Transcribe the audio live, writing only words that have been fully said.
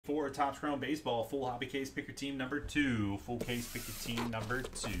For Topps Chrome Baseball, full hobby case, pick your team number 2. Full case, pick your team number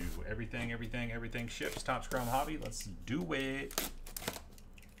 2. Everything ships. Topps Chrome Hobby. Let's do it.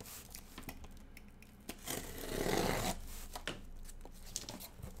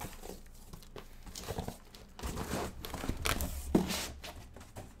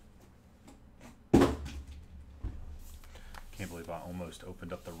 Can't believe I almost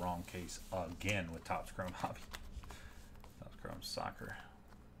opened up the wrong case again with Topps Chrome Hobby. Topps Chrome Soccer.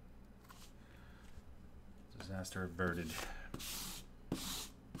 Disaster averted.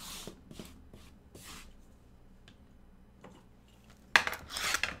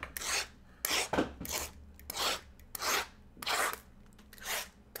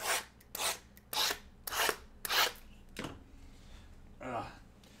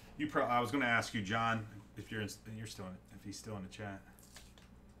 I was going to ask you, John, if you're still in, if he's still in the chat.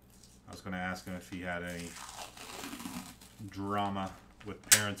 I was going to ask him if he had any drama with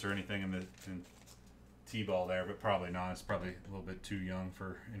parents or anything in T-ball there, but probably not. It's probably a little bit too young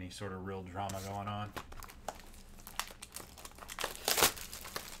for any sort of real drama going on.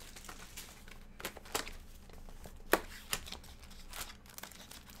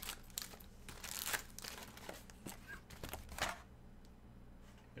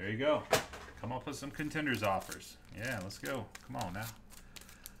 There you go. Come up with some contenders offers. Yeah, let's go. Come on now.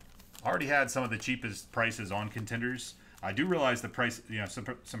 Already had some of the cheapest prices on contenders. I do realize the price, you know,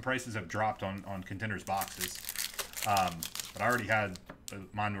 some prices have dropped on contenders boxes. But I already had,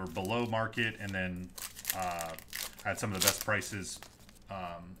 mine were below market, and then had some of the best prices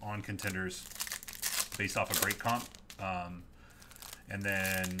on contenders based off a break comp. And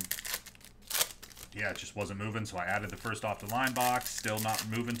then, yeah, it just wasn't moving, so I added the first off the line box. Still not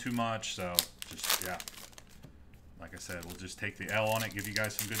moving too much, so just, yeah. Like I said, we'll just take the L on it, give you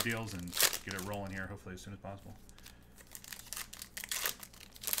guys some good deals, and get it rolling here, hopefully as soon as possible.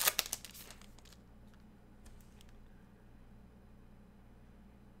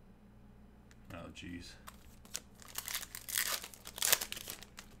 Oh, geez.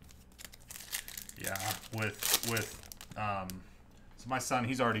 Yeah, so my son,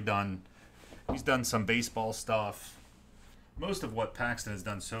 he's done some baseball stuff. Most of what Paxton has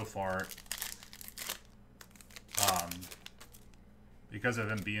done so far, because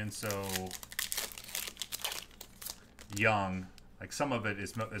of him being so young, like some of it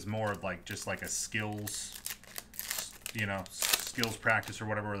is more of like just like a skills, you know, skills practice or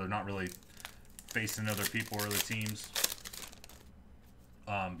whatever, where they're not really facing other people or other teams.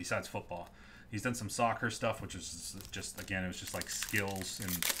 Besides football, he's done some soccer stuff, which is just, again, it was just like skills,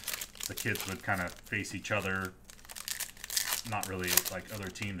 and the kids would kind of face each other, not really like other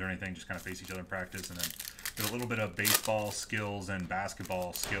teams or anything, just kind of face each other in practice. And then did a little bit of baseball skills and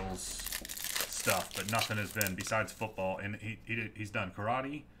basketball skills stuff, but nothing has been besides football. And he's done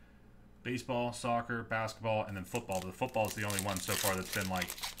karate, baseball, soccer, basketball, and then football. But the football is the only one so far that's been like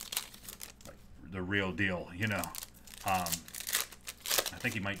the real deal, you know. I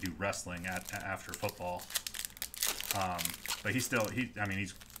think he might do wrestling after football. But he's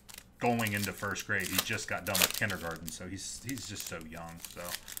going into first grade. He just got done with kindergarten, so he's just so young. So,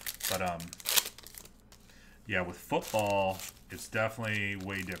 but yeah, with football, it's definitely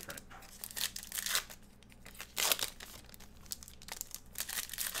way different.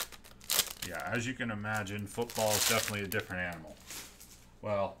 Yeah, as you can imagine, football is definitely a different animal.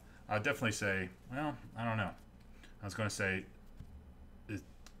 Well, I'd definitely say, well, I don't know. I was going to say, it's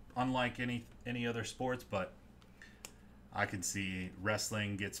unlike any other sports, but I can see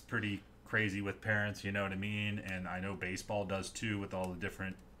wrestling gets pretty crazy with parents, you know what I mean? And I know baseball does too, with all the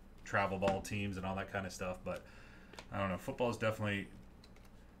different travel ball teams and all that kind of stuff. But I don't know, football is definitely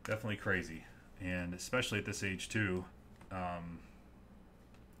crazy, and especially at this age too.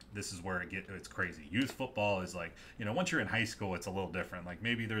 This is where it's crazy. Youth football is like, you know, once you're in high school, it's a little different. Like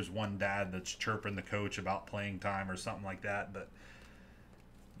maybe there's one dad that's chirping the coach about playing time or something like that, but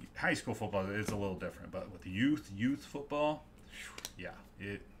high school football is a little different. But with youth football, yeah,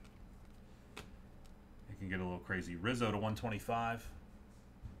 it can get a little crazy. Rizzo to 125.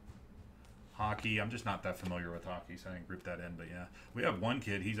 Hockey, I'm just not that familiar with hockey, so I didn't group that in. But yeah, we have one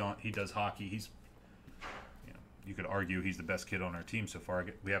kid. He does hockey. He's, you know, you could argue he's the best kid on our team so far.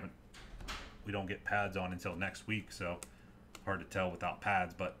 We don't get pads on until next week, so hard to tell without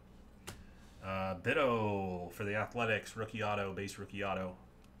pads. But Bitto for the Athletics, rookie auto, base rookie auto.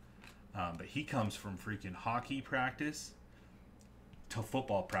 But he comes from freaking hockey practice to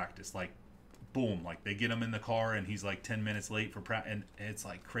football practice, like boom, like they get him in the car and he's like 10 minutes late for practice, and it's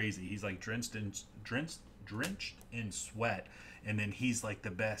like crazy. He's like drenched in sweat, and then he's like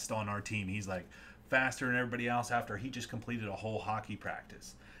the best on our team. He's like faster than everybody else after he just completed a whole hockey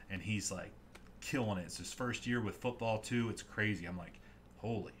practice. And he's like killing it. It's his first year with football too. It's crazy. I'm like,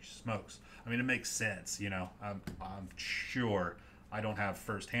 holy smokes. I mean, it makes sense, you know. I'm sure I don't have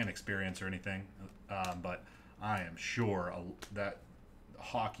firsthand experience or anything, but I am sure that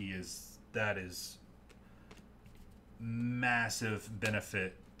hockey is massive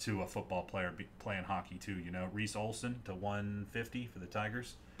benefit to a football player playing hockey too. You know, Reese Olson to 150 for the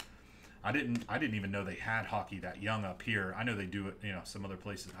Tigers. I didn't even know they had hockey that young up here. I know they do it, you know, some other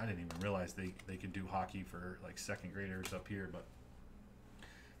places. I didn't even realize they could do hockey for like second graders up here. But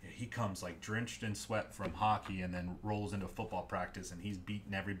yeah, he comes like drenched in sweat from hockey and then rolls into football practice, and he's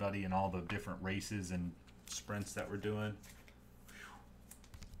beating everybody in all the different races and sprints that we're doing.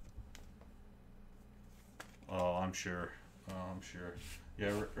 Oh, I'm sure.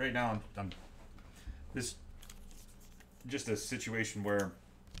 Yeah, right now I'm this just a situation where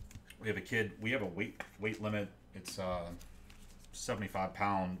we have a kid. We have a weight limit. It's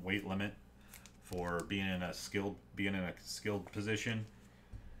 75-pound weight limit for being in a skilled position.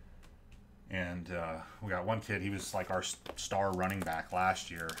 And we got one kid. He was like our star running back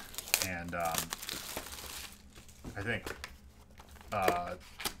last year, and I think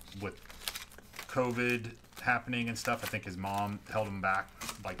with COVID happening and stuff, I think his mom held him back,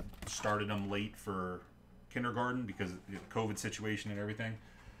 like started him late for kindergarten because of the COVID situation and everything.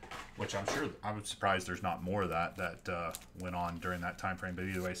 Which I'm sure, I was surprised there's not more of that went on during that time frame. But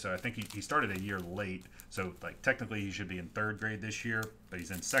either way, so I think he started a year late. So like technically he should be in third grade this year, but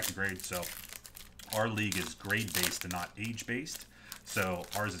he's in second grade. So our league is grade based and not age based. So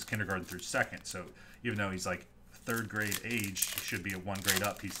ours is kindergarten through second. So even though he's like third grade age, he should be a one grade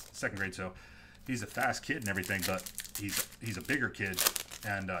up. He's second grade, so he's a fast kid and everything. But he's a bigger kid,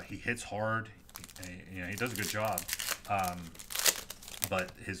 and he hits hard. You know, he does a good job.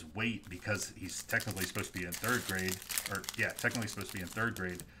 But his weight, because he's technically supposed to be in third grade,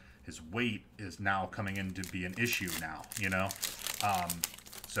 his weight is now coming in to be an issue now, you know?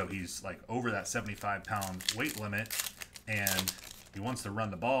 So he's like over that 75-pound weight limit, and he wants to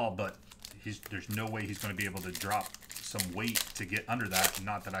run the ball, but there's no way he's going to be able to drop some weight to get under that.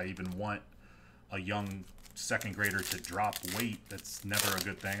 Not that I even want a young second grader to drop weight. That's never a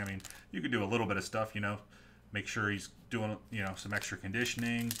good thing. I mean, you could do a little bit of stuff, you know, make sure he's doing, you know, some extra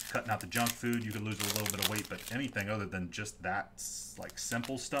conditioning, cutting out the junk food. You could lose a little bit of weight, but anything other than just that, like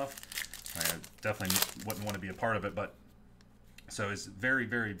simple stuff, I definitely wouldn't want to be a part of it. But so it's very,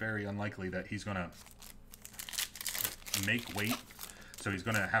 very, very unlikely that he's going to make weight. So he's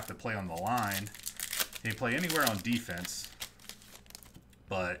going to have to play on the line. He can play anywhere on defense,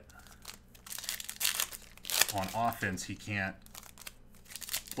 but on offense, he can't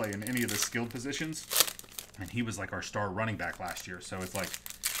play in any of the skilled positions. And he was like our star running back last year. So it's like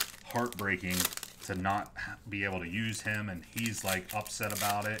heartbreaking to not be able to use him. And he's like upset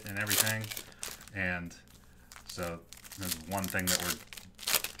about it and everything. And so there's one thing that we're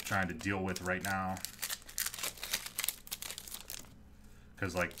trying to deal with right now.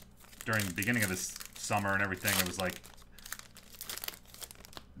 Because like during the beginning of this summer and everything, it was like,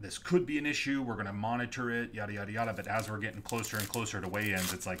 this could be an issue. We're going to monitor it, yada, yada, yada. But as we're getting closer and closer to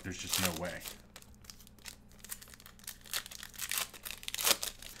weigh-ins, it's like there's just no way.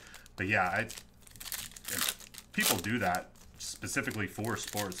 But yeah, people do that specifically for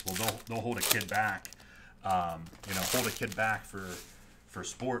sports. Well, they'll hold a kid back, you know, hold a kid back for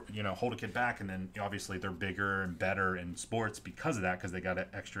sport, you know, hold a kid back, and then obviously they're bigger and better in sports because of that, because they got an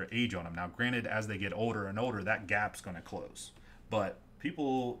extra age on them. Now, granted, as they get older and older, that gap's going to close. But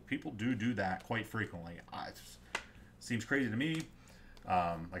people do that quite frequently. It seems crazy to me.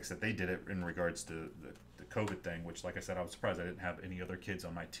 Like I said, they did it in regards to the COVID thing, which, like I said, I was surprised I didn't have any other kids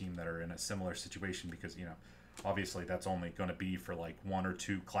on my team that are in a similar situation, because, you know, obviously that's only going to be for like 1 or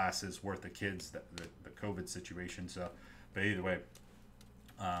 2 classes worth of kids, the COVID situation. So, but either way,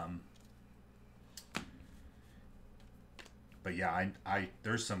 but yeah, I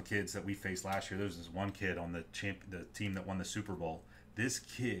there's some kids that we faced last year. There was this one kid on the team that won the Super Bowl. This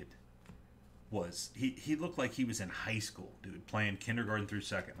kid he looked like he was in high school, dude, playing kindergarten through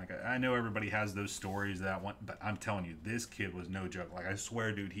second. Like, I know everybody has those stories that one, but I'm telling you, this kid was no joke. Like, I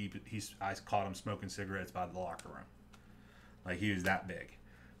swear, dude, I caught him smoking cigarettes by the locker room. Like, he was that big.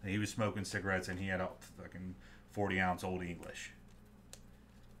 And he was smoking cigarettes, and he had a fucking 40-ounce Old English.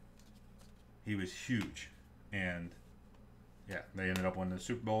 He was huge. And yeah, they ended up winning the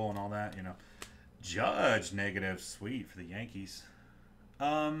Super Bowl and all that, you know. Judge negative, sweet for the Yankees.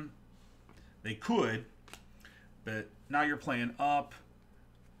 They could, but now you're playing up.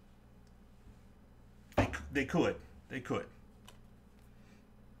 They could.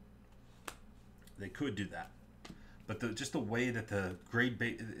 They could do that. But just the way that the grade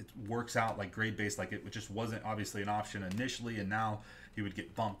base it works out, like grade based, like it just wasn't obviously an option initially, and now he would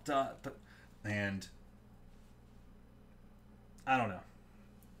get bumped up, and I don't know.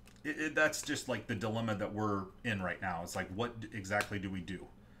 That's just like the dilemma that we're in right now. It's like, what exactly do we do?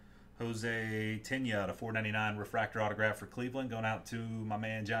 Jose Tena to 499 refractor autograph for Cleveland, going out to my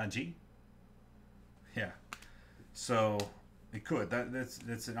man John G. Yeah, so it could.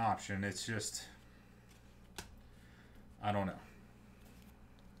 That's an option. It's just, I don't know.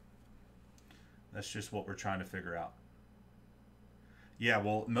 That's just what we're trying to figure out. Yeah,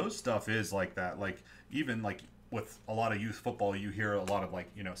 well, most stuff is like that. Like, even like with a lot of youth football, you hear a lot of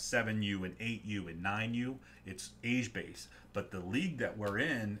like, 7U and 8U and 9U. It's age based. But the league that we're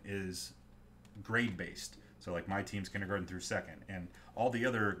in is grade based. So like my team's kindergarten through second. And all the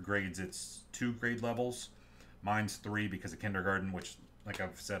other grades, it's 2 grade levels. Mine's 3 because of kindergarten, which, like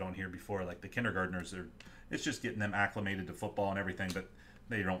I've said on here before, like the kindergartners it's just getting them acclimated to football and everything, but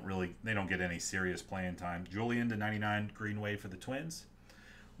they don't get any serious playing time. Julian to 99 Greenway for the Twins.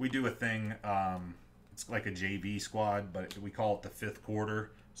 We do a thing, it's like a JV squad, but we call it the 5th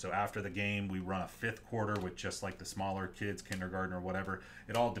quarter. So after the game, we run a 5th quarter with just like the smaller kids, kindergarten or whatever.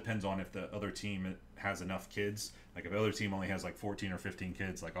 It all depends on if the other team has enough kids. Like if the other team only has like 14 or 15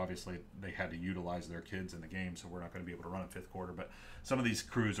 kids, like obviously they had to utilize their kids in the game, so we're not going to be able to run a 5th quarter. But some of these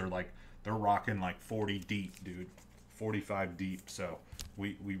crews are like, they're rocking like 40 deep, dude, 45 deep. So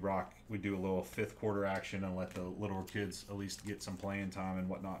we do a little 5th quarter action and let the little kids at least get some playing time and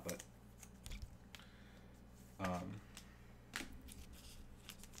whatnot. But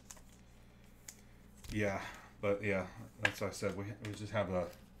yeah, that's what I said. We just have a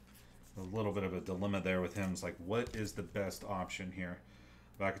little bit of a dilemma there with him. It's like, what is the best option here?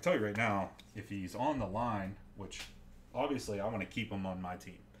 But I can tell you right now, if he's on the line, which obviously I want to keep him on my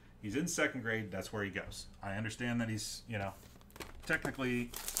team. He's in 2nd grade. That's where he goes. I understand that he's, technically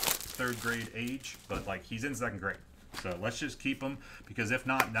 3rd grade age, but like he's in 2nd grade. So let's just keep him, because if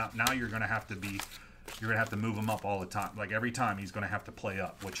not, now you're going to have to move him up all the time. Like every time he's going to have to play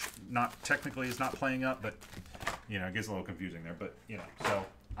up, which not technically is not playing up, but it gets a little confusing there. But so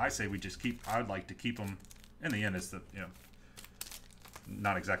I say we just keep. I would like to keep him. In the end, it's the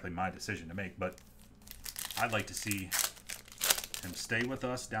not exactly my decision to make, but I'd like to see him stay with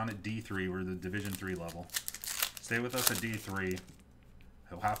us down at D3. We're the Division 3 level. Stay with us at D3.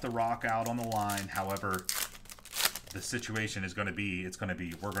 He'll have to rock out on the line. However, the situation is going to be,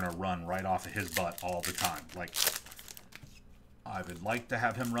 we're going to run right off of his butt all the time. Like, I would like to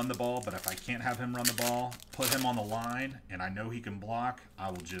have him run the ball, but if I can't have him run the ball, put him on the line, and I know he can block, I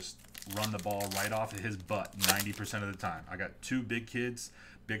will just run the ball right off of his butt 90% of the time. I got 2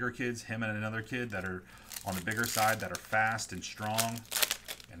 bigger kids, him and another kid that are on the bigger side that are fast and strong,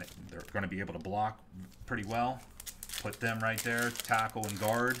 and they're going to be able to block pretty well. Put them right there, tackle and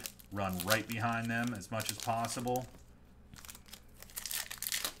guard, run right behind them as much as possible.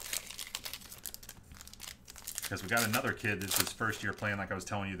 Because we got another kid that's his first year playing, like I was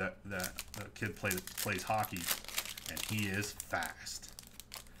telling you, that the kid plays hockey, and he is fast.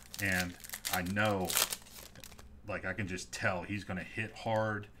 And I know, like I can just tell he's going to hit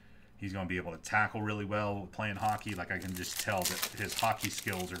hard. He's going to be able to tackle really well playing hockey. Like I can just tell that his hockey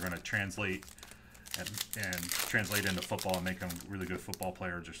skills are going to translate and translate into football and make him a really good football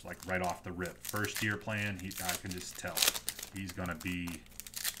player just like right off the rip. First year playing, I can just tell he's going to be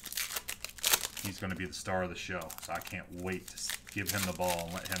the star of the show. So I can't wait to give him the ball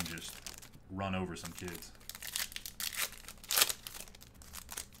and let him just run over some kids.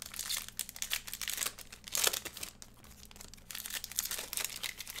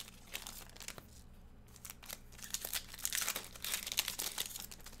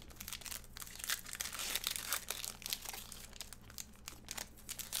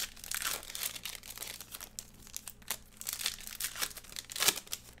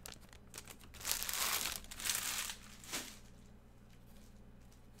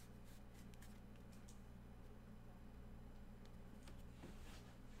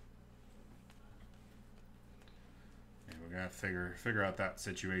 We gotta figure out that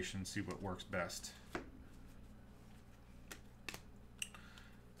situation, see what works best.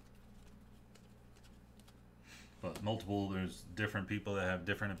 But there's different people that have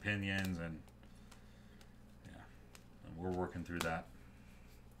different opinions, and yeah, and we're working through that.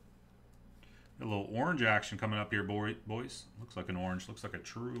 A little orange action coming up here, boys. Looks like an orange. Looks like a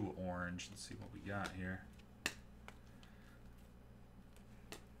true orange. Let's see what we got here.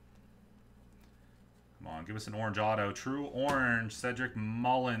 Come on, give us an orange auto. True orange. Cedric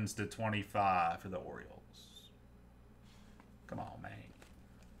Mullins to 25 for the Orioles. Come on, man.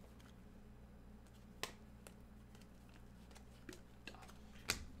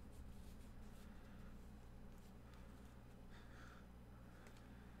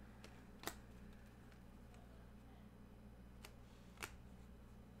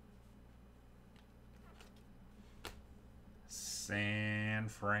 San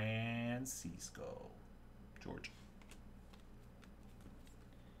Francisco, Georgia.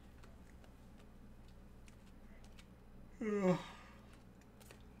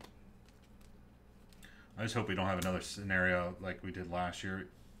 I just hope we don't have another scenario like we did last year.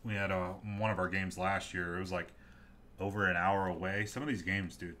 We had one of our games last year. It was like over an hour away. Some of these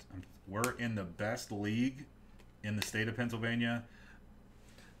games, dude, we're in the best league in the state of Pennsylvania.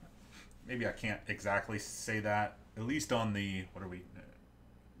 Maybe I can't exactly say that. At least on the, what are we,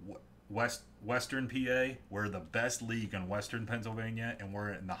 Western PA, we're the best league in Western Pennsylvania, and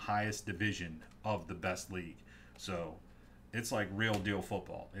we're in the highest division of the best league. So it's like real deal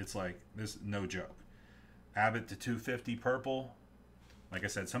football. It's like this, no joke. Abbott to 250 purple. Like I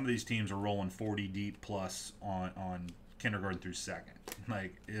said, some of these teams are rolling 40 deep plus on kindergarten through second.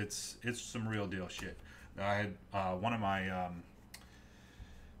 Like it's some real deal shit. I had one of my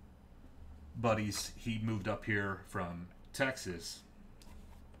buddies. He moved up here from Texas,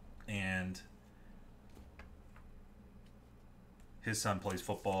 and his son plays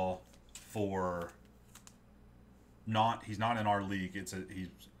football for he's not in our league. He's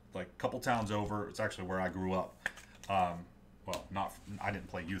like a couple towns over. It's actually where I grew up. Well, I didn't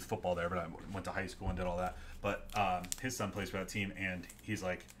play youth football there, but I went to high school and did all that. But his son plays for that team, and he's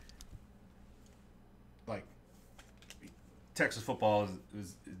like Texas football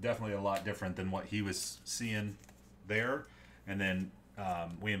is definitely a lot different than what he was seeing there. And then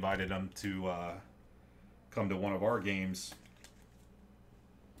we invited him to come to one of our games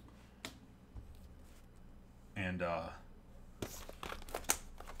and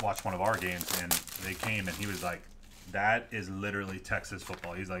watch one of our games, and they came, and he was like, that is literally Texas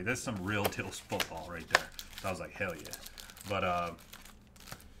football. He's like, this is some real deal football right there. So I was like, hell yeah. But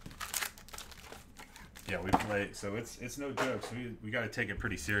yeah, we play, so it's no joke. So we got to take it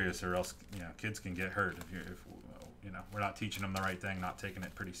pretty serious, or else kids can get hurt if we're not teaching them the right thing, not taking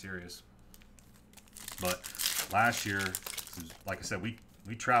it pretty serious. But last year, like I said, we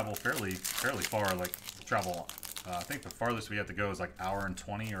travel fairly far. Like travel, I think the farthest we have to go is like hour and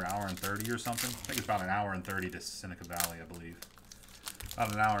 20 or hour and 30 or something. I think it's about an hour and 30 to Seneca Valley, I believe.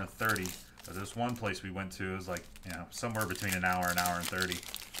 About an hour and 30. But this one place we went to was like somewhere between an hour and 30,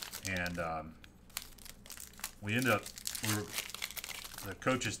 and we ended up the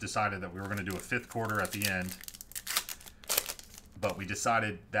coaches decided that we were going to do a fifth quarter at the end, but we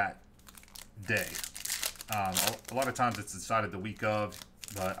decided that day. A lot of times it's decided the week of,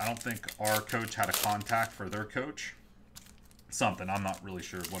 but I don't think our coach had a contact for their coach. Something, I'm not really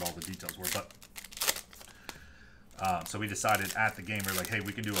sure what all the details were, but so we decided at the game, we were like, hey,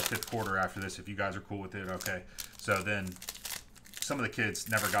 we can do a fifth quarter after this if you guys are cool with it. Okay. So then some of the kids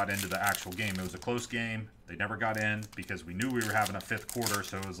never got into the actual game. It was a close game. They never got in because we knew we were having a fifth quarter.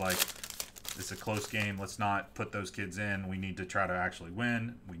 So it was like, it's a close game. Let's not put those kids in. We need to try to actually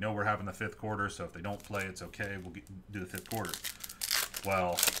win. We know we're having the fifth quarter, so if they don't play, it's okay. We'll do the fifth quarter.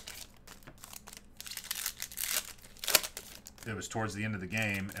 Well, it was towards the end of the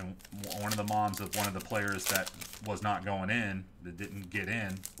game, and one of the moms of one of the players that was not going in, that didn't get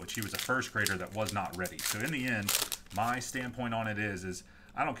in, which he was a first grader that was not ready. So in the end, my standpoint on it is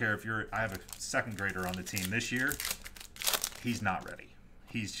I don't care if I have a second grader on the team this year, he's not ready.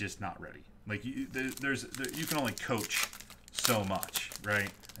 He's just not ready. Like you can only coach so much,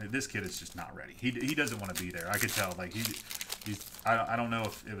 right? This kid is just not ready. He doesn't want to be there. I could tell. Like I don't know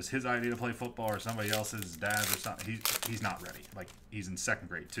if it was his idea to play football or somebody else's, his dad or something. He's not ready. Like he's in second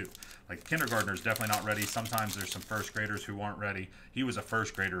grade too. Like kindergartner's definitely not ready. Sometimes there's some first graders who aren't ready. He was a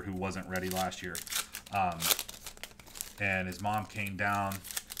first grader who wasn't ready last year, and his mom came down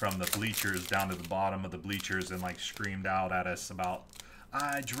from the bleachers down to the bottom of the bleachers and like screamed out at us about,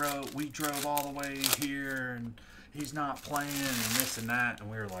 we drove all the way here and he's not playing and this and that, and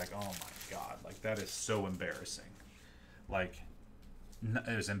we were like, oh my god, like that is so embarrassing. Like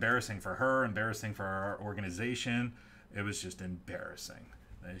it was embarrassing for her, embarrassing for our organization. It was just embarrassing.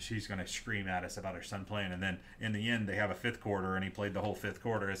 She's gonna scream at us about her son playing, and then in the end they have a fifth quarter and he played the whole fifth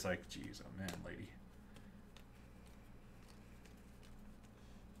quarter. It's like, geez, oh man, lady.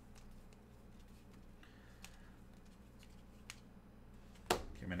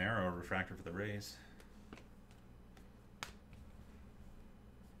 Monero refractor for the Rays.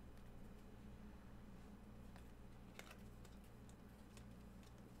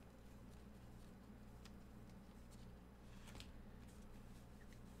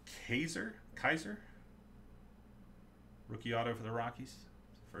 Kaiser? Rookie auto for the Rockies.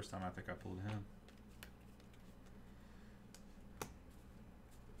 It's the first time I think I pulled him.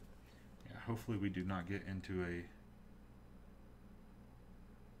 Yeah, hopefully we do not get into a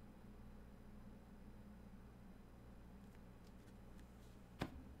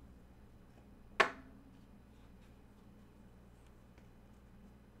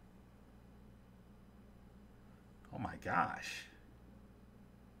gosh.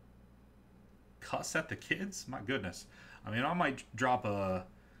 Cuss at the kids? My goodness. I mean, I might drop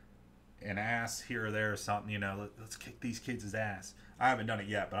an ass here or there or something, you know. Let's kick these kids' ass. I haven't done it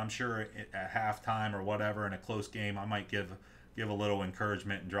yet, but I'm sure at halftime or whatever in a close game, I might give a little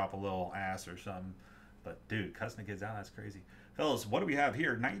encouragement and drop a little ass or something. But dude, cussing the kids out, that's crazy. Fellas, what do we have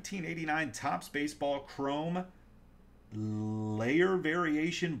here? 1989 Topps Baseball Chrome Layer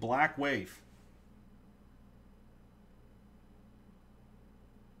Variation Black Wave.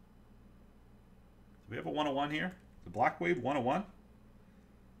 Do we have a 101 here? The Black Wave 101?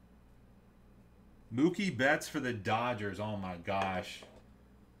 Mookie Betts for the Dodgers. Oh my gosh.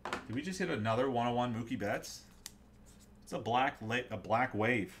 Did we just hit another 101 Mookie Betts? It's a black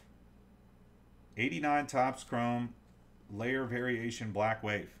wave. 89 Topps Chrome Layer Variation Black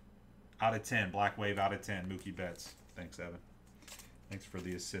Wave. Out of 10. Black Wave out of 10. Mookie Betts. Thanks, Evan. Thanks for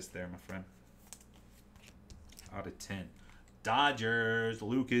the assist there, my friend. Out of 10. Dodgers.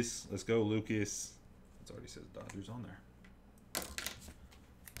 Lucas. Let's go, Lucas. It already says Dodgers on there.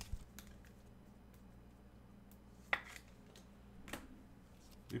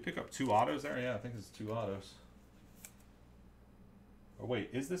 Did we pick up 2 autos there? Yeah, I think it's 2 autos. Or wait,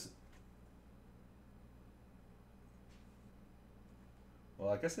 is this...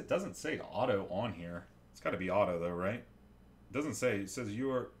 Well, I guess it doesn't say auto on here. It's got to be auto, though, right? It doesn't say. It says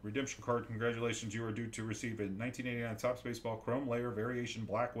your redemption card, congratulations, you are due to receive a 1989 Topps Baseball Chrome Layer Variation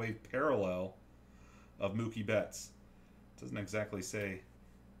Black Wave Parallel of Mookie Betts. It doesn't exactly say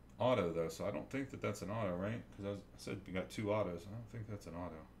auto, though, so I don't think that that's an auto, right? Because I said we got 2 autos. I don't think that's an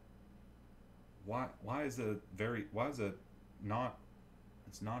auto. Why is it not...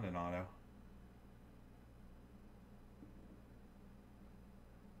 It's not an auto.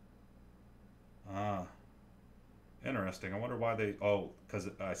 Ah, interesting. I wonder why they... Oh, because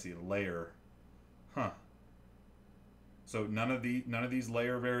I see layer. Huh. So none of these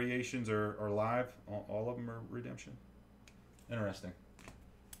layer variations are live. All of them are redemption. Interesting.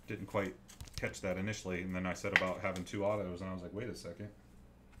 Didn't quite catch that initially, and then I said about having 2 autos, and I was like, wait a second.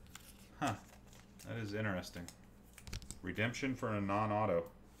 Huh. That is interesting. Redemption for a non-auto.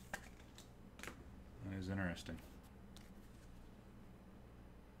 That is interesting.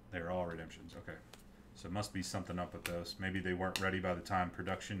 They're all redemptions. Okay. So it must be something up with those. Maybe they weren't ready by the time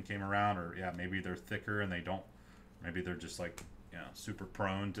production came around, or yeah, maybe they're thicker and they don't. Maybe they're just like, you know, super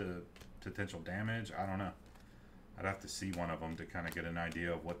prone to potential damage. I don't know. I'd have to see one of them to kind of get an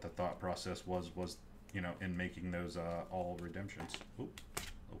idea of what the thought process was, you know, in making those all redemptions. Oop.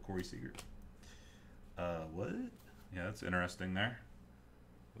 Oh, Corey Seager. What? Yeah, that's interesting there.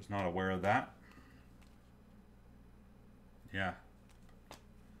 Was not aware of that. Yeah.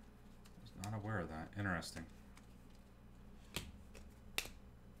 Was not aware of that. Interesting.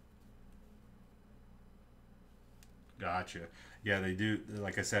 Gotcha. Yeah, they do.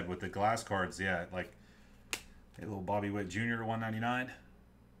 Like I said, with the glass cards, yeah, like a little Bobby Witt Jr. 199.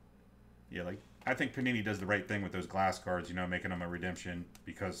 Yeah, like I think Panini does the right thing with those glass cards, you know, making them a redemption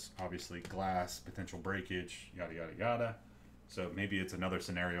because obviously glass, potential breakage, yada, yada, yada. So maybe it's another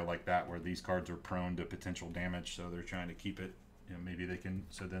scenario like that where these cards are prone to potential damage, so they're trying to keep it, you know, maybe they can,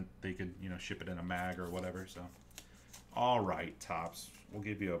 so then they could, you know, ship it in a mag or whatever. So, all right, Topps, we'll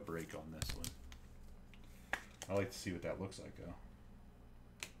give you a break on this one. I like to see what that looks like, though.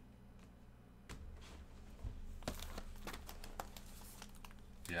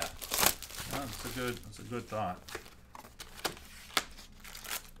 Yeah. Well, that's a good thought.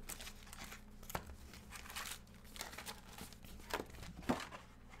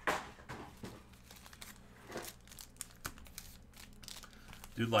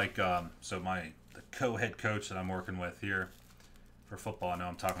 Dude, like, so the co-head coach that I'm working with here for football. I know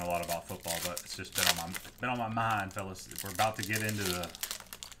I'm talking a lot about football, but it's just been on my mind, fellas. We're about to get into the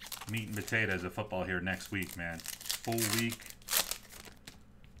meat and potatoes of football here next week, man. Full week.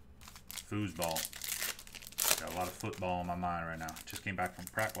 Foosball. Got a lot of football on my mind right now. Just came back from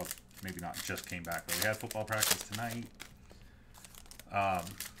practice. Well, maybe not just came back, but we had football practice tonight.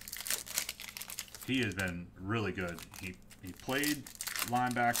 He has been really good. He played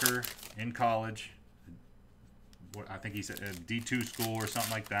linebacker in college. I think he said a D2 school or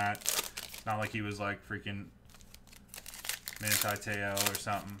something like that. It's not like he was like freaking Manti Te'o or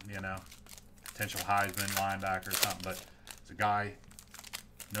something, you know, potential Heisman linebacker or something. But it's a guy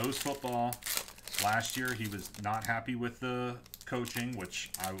knows football. Last year he was not happy with the coaching, which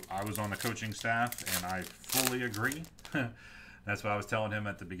I was on the coaching staff, and I fully agree. That's what I was telling him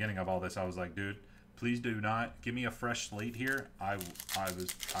at the beginning of all this. I was like, dude, please do not give me a fresh slate here. I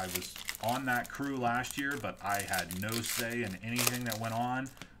was on that crew last year, but I had no say in anything that went on.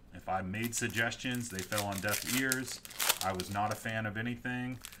 If I made suggestions, they fell on deaf ears. I was not a fan of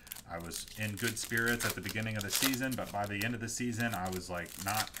anything. I was in good spirits at the beginning of the season, but by the end of the season, I was like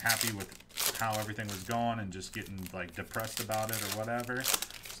not happy with how everything was going and just getting like depressed about it or whatever.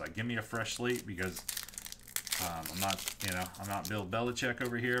 It's like, give me a fresh slate, because I'm not Bill Belichick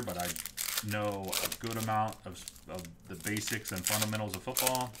over here, but I know a good amount of the basics and fundamentals of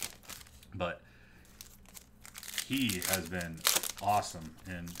football. But he has been awesome,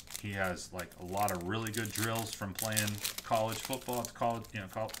 and he has like a lot of really good drills from playing college football at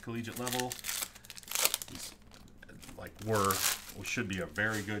collegiate level. He's like should be a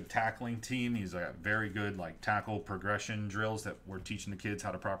very good tackling team. He's got very good like tackle progression drills that we're teaching the kids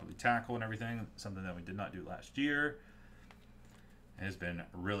how to properly tackle and everything. Something that we did not do last year. It has been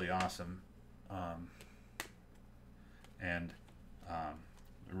really awesome.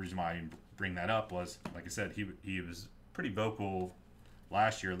 The reason why I bring that up was, like I said, he was pretty vocal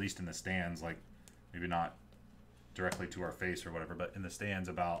last year, at least in the stands, like maybe not directly to our face or whatever, but in the stands,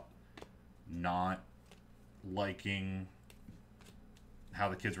 about not liking how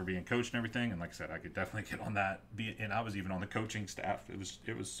the kids were being coached and everything. And like I said, I could definitely get on that. And I was even on the coaching staff. It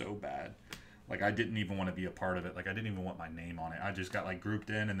was so bad. Like, I didn't even want to be a part of it. Like, I didn't even want my name on it. I just got like grouped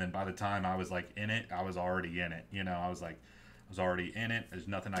in, and then by the time I was like in it, I was already in it. You know, I was already in it. There's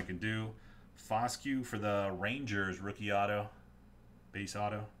nothing I can do. Foscue for the Rangers rookie auto, base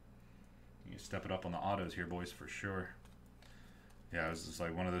auto. You step it up on the autos here, boys, for sure. Yeah, it was just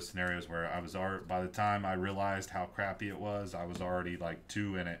like one of those scenarios where I was already, by the time I realized how crappy it was, I was already like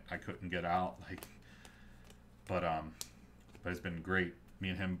 2 in it. I couldn't get out. Like, but it's been great. Me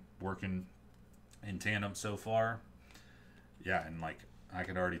and him working in tandem so far. Yeah, and like I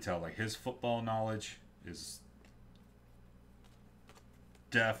could already tell, like, his football knowledge is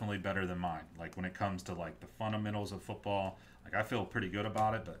definitely better than mine. Like, when it comes to like the fundamentals of football, like, I feel pretty good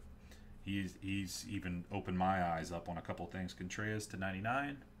about it, but he's even opened my eyes up on a couple things. Contreras to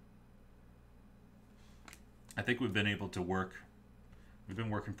 99. I think we've been able to work. We've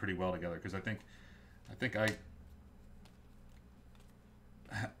been working pretty well together, because I think I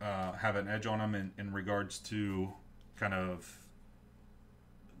have an edge on him in regards to kind of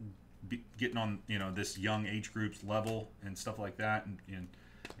getting on, you know, this young age group's level and stuff like that, and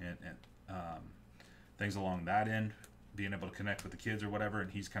things along that end, being able to connect with the kids or whatever.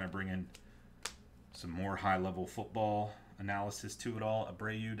 And he's kind of bringing some more high level football analysis to it all.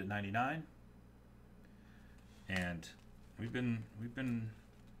 Abreu to 99, and we've been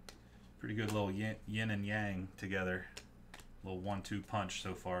pretty good little yin and yang together. Little 1-2 punch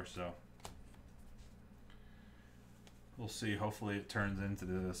so far, so we'll see. Hopefully it turns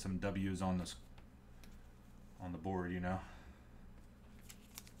into some W's on the board, you know.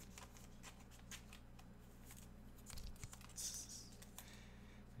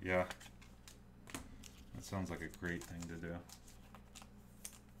 Yeah, that sounds like a great thing to do.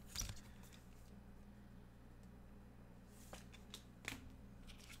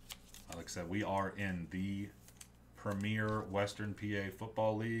 Like I said, we are in the Premier Western PA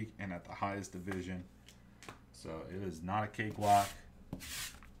Football League, and at the highest division, so it is not a cakewalk.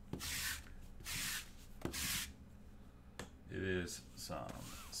 It is some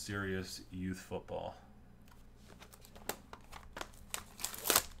serious youth football.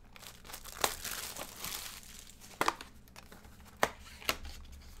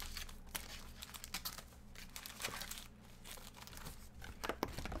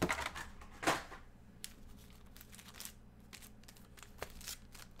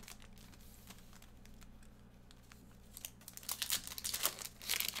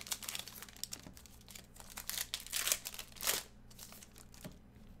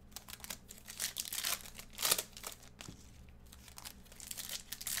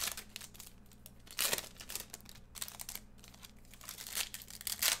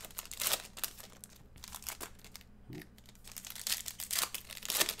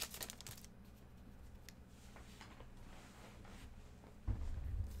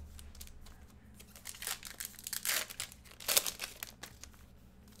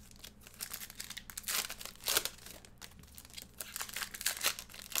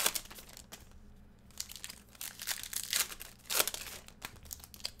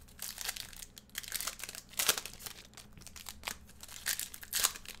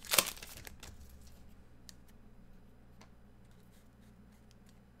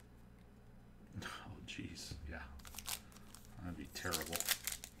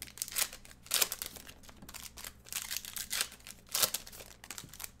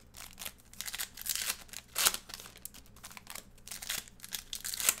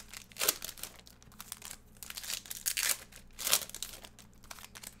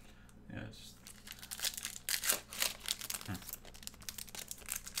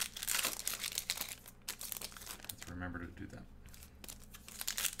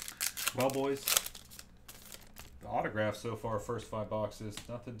 Well, boys, the autographs so far, first 5 boxes,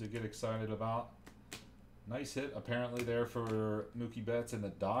 nothing to get excited about. Nice hit, apparently, there for Mookie Betts and the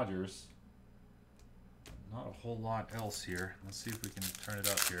Dodgers. Not a whole lot else here. Let's see if we can turn it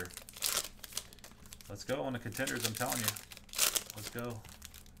up here. Let's go on the contenders, I'm telling you. Let's go.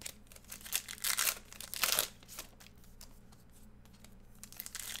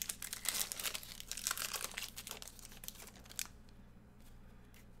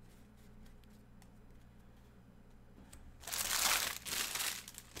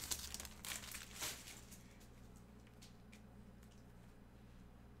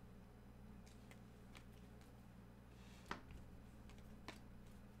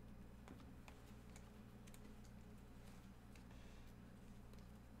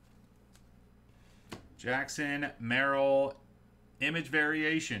 Jackson Merrill image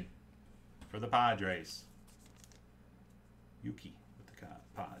variation for the Padres. Yuki with the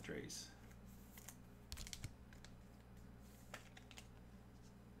Padres.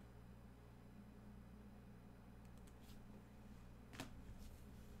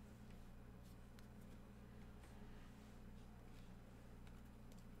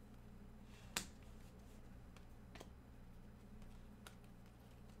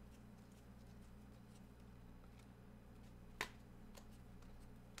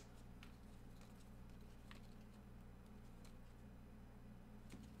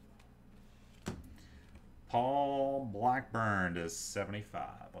 Paul Blackburn to 75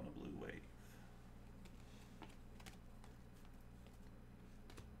 on the Blue Wave.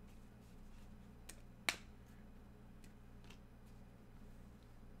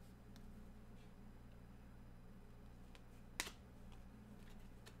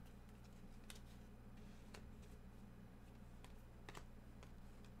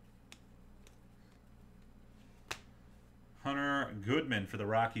 Hunter Goodman for the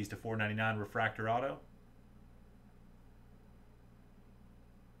Rockies to 499 refractor auto.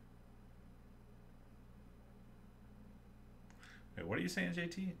 What are you saying,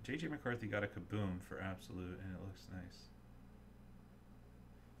 JT? JJ McCarthy got a kaboom for absolute, and it looks nice.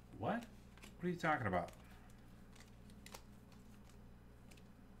 What? What are you talking about?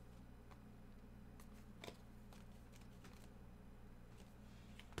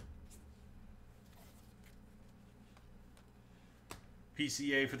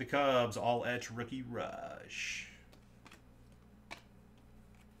 PCA for the Cubs, all etch rookie rush.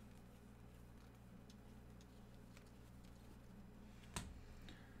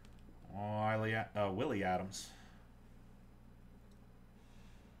 Willie Adams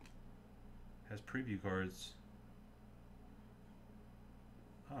has preview cards.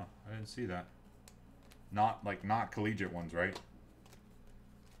 Oh, I didn't see that. Not collegiate ones, right?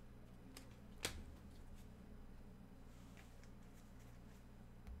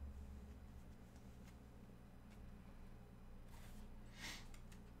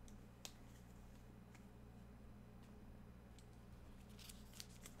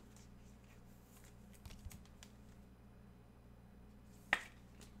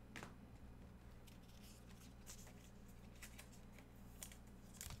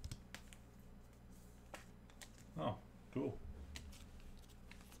 Oh, cool.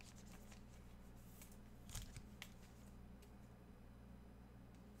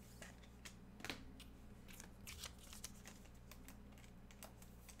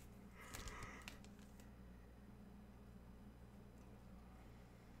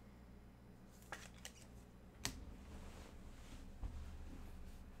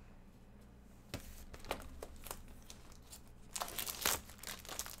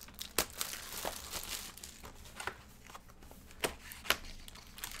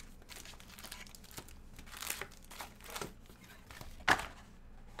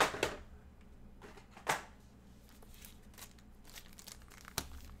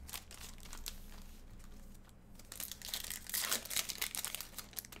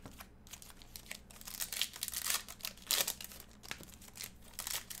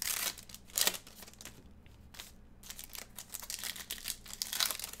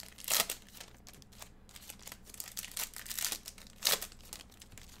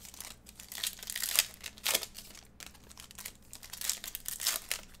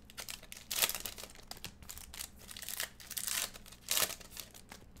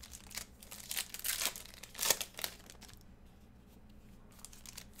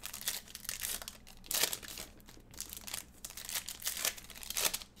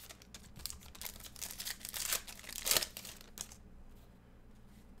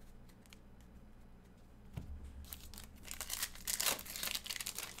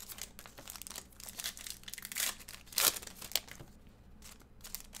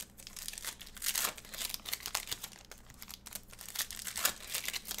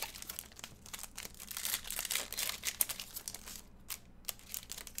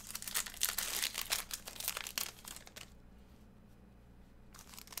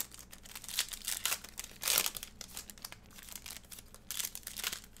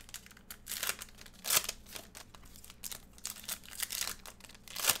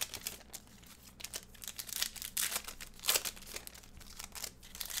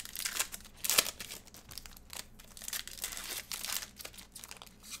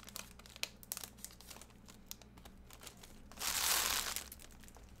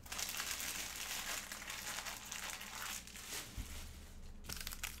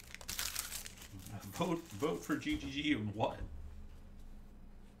 vote for GGG and what?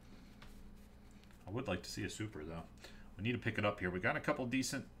 I would like to see a super, though. We need to pick it up here. We got a couple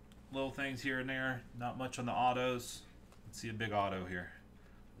decent little things here and there. Not much on the autos. Let's see a big auto here.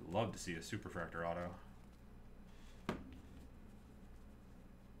 I'd love to see a superfractor auto.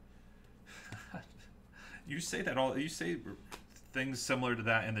 You say that all. You say things similar to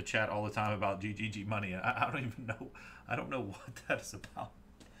that in the chat all the time about GGG money. I don't even know. I don't know what that is about.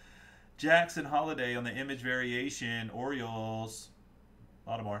 Jackson Holiday on the image variation. Orioles.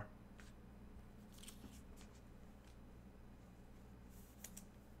 A lot more.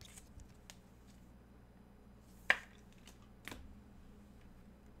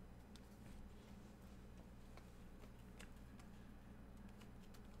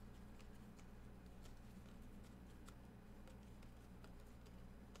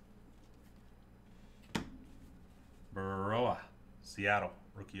 Baroa, Seattle,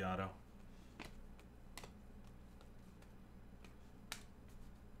 rookie auto.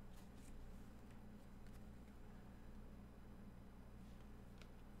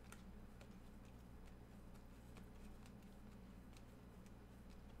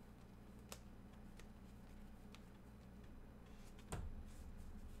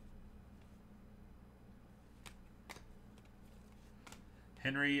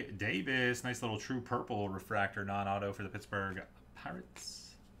 Henry Davis, nice little true purple refractor non-auto for the Pittsburgh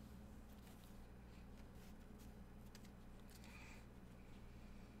Pirates.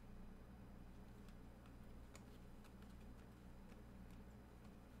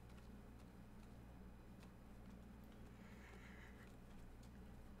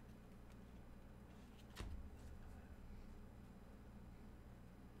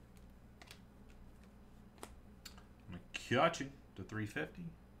 McCutcheon to 350.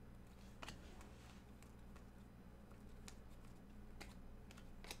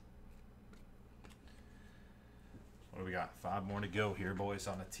 What do we got? 5 more to go here, boys,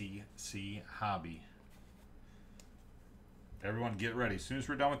 on the TC hobby. Everyone get ready. As soon as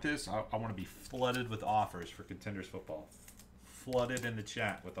we're done with this, I want to be flooded with offers for Contenders Football. Flooded in the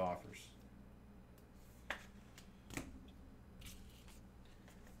chat with offers.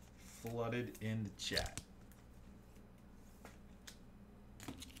 Flooded in the chat.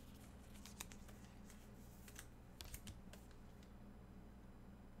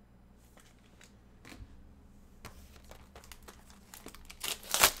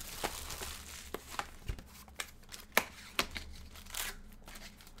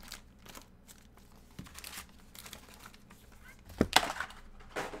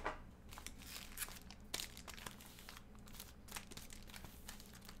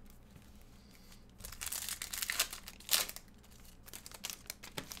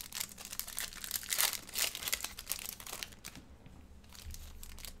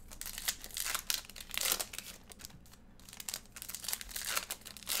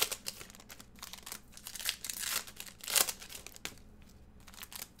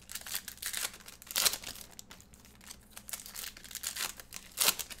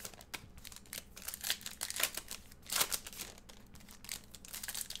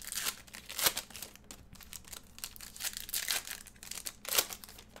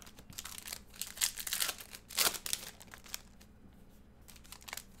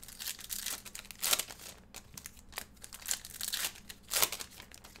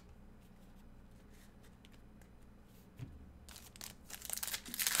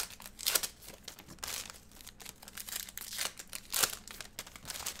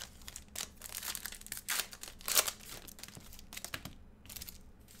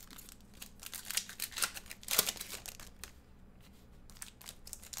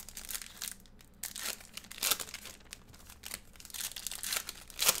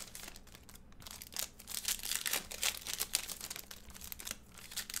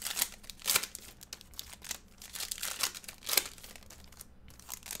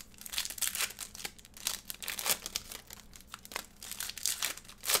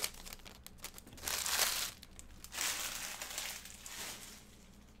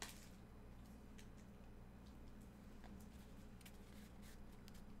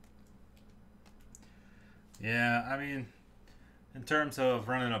 Yeah, I mean, in terms of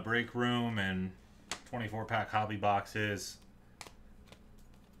running a break room and 24-pack hobby boxes,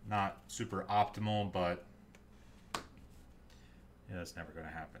 not super optimal, but yeah, that's never going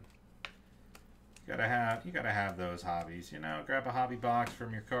to happen. You gotta have those hobbies. You know, grab a hobby box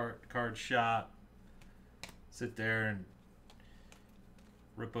from your card shop, sit there and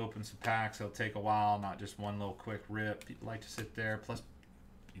rip open some packs. It'll take a while, not just one little quick rip. People like to sit there. Plus,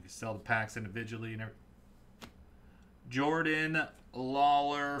 you can sell the packs individually and Jordan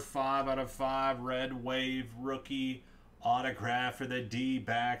Lawler, 5 out of 5. Red Wave rookie autograph for the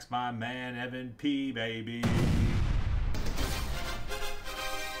D-backs. My man Evan P, baby.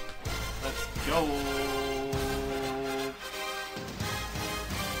 Let's go.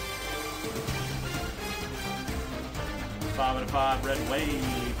 5 out of 5. Red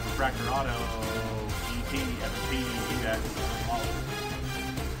Wave refractor auto. ET, Evan P, D-backs.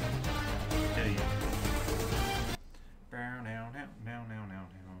 Hey. Now.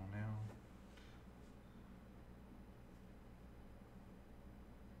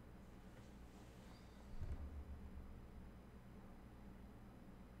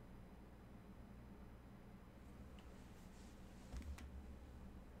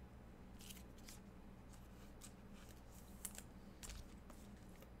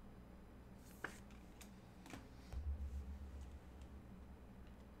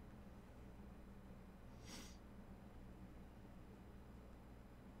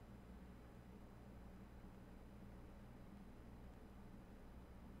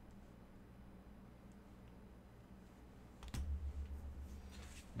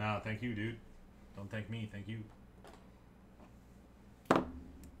 No, thank you, dude. Don't thank me, thank you.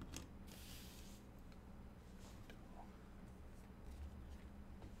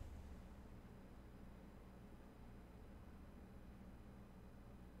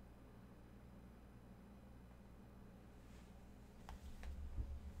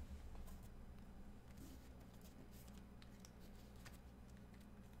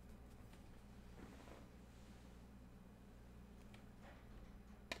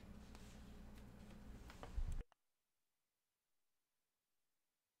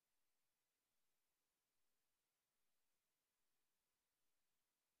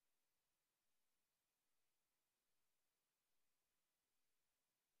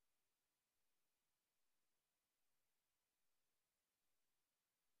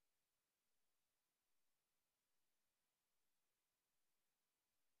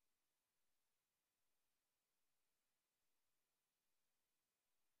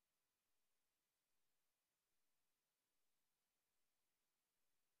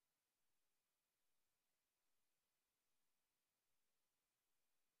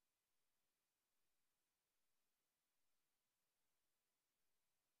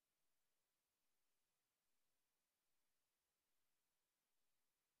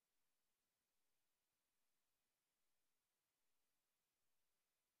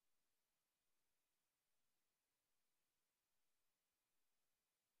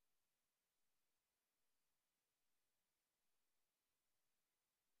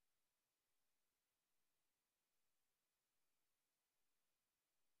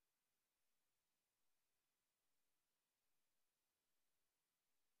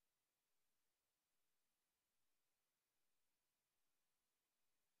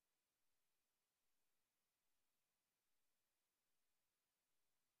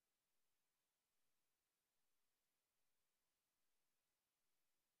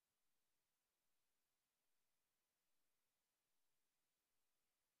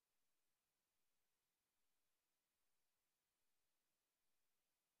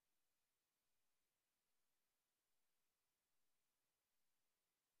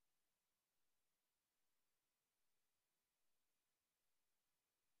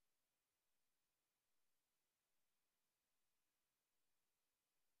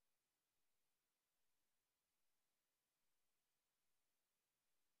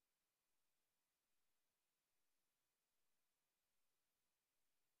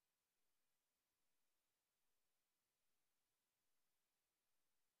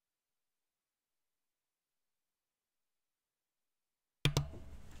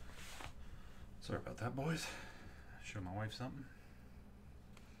 Sorry about that, boys. Show my wife something.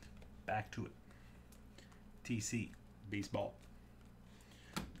 Back to it. TC. Baseball.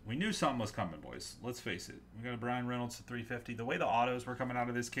 We knew something was coming, boys. Let's face it. We got a Brian Reynolds to 350. The way the autos were coming out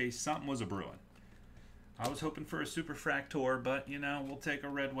of this case, something was a brewing. I was hoping for a super fractor, but, you know, we'll take a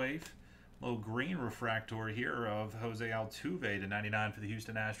red wave. Little green refractor here of Jose Altuve to 99 for the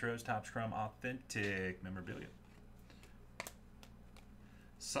Houston Astros. Topps Chrome Authentic memorabilia.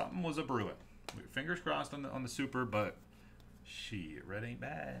 Something was a brewing. Fingers crossed on the super, but shit, red ain't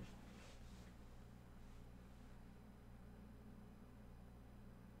bad.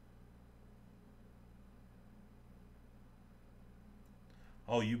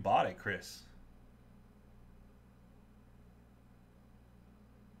 Oh, you bought it, Chris.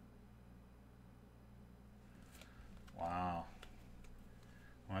 Wow.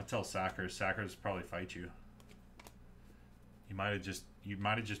 When I tell Sackers probably fight you. You might have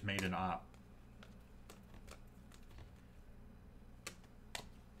just made an op.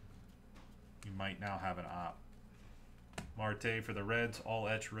 might now have an op. Marte for the Reds, all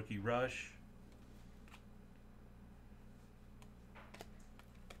etch rookie rush.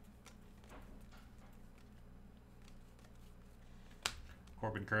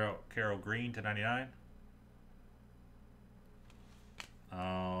 Corbin Carroll Green to 99.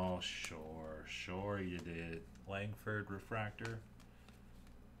 Oh, sure you did. Langford refractor.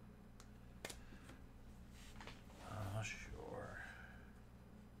 Oh, sure.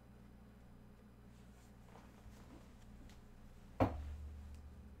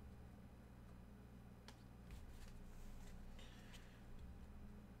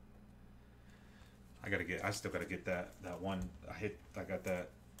 I still gotta get that one. I got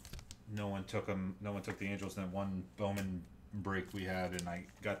that. No one took them. No one took the Angels. And then one Bowman break we had, and I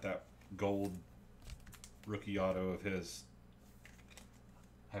got that gold rookie auto of his.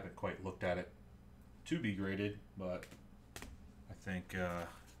 Haven't quite looked at it to be graded, but I think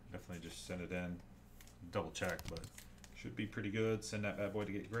definitely just send it in, double check, but should be pretty good. Send that bad boy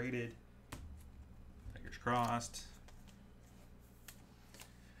to get graded. Fingers crossed.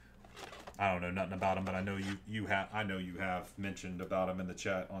 I don't know nothing about him, but I know you have mentioned about him in the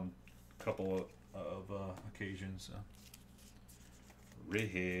chat on a couple of occasions. So.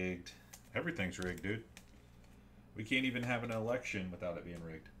 Rigged. Everything's rigged, dude. We can't even have an election without it being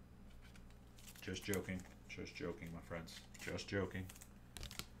rigged. Just joking. Just joking, my friends. Just joking.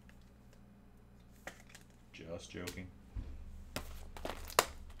 Just joking.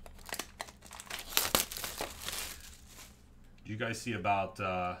 Do you guys see about...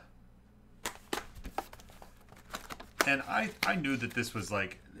 And I knew that this was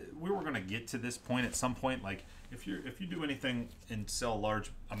like... We were going to get to this point at some point. Like, if you do anything and sell a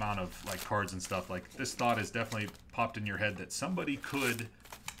large amount of like cards and stuff, like this thought has definitely popped in your head that somebody could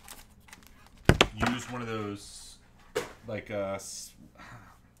use one of those, like it's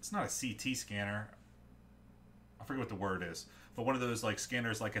not a CT scanner. I forget what the word is, but one of those like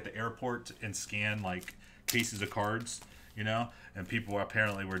scanners like at the airport and scan like cases of cards, you know. And people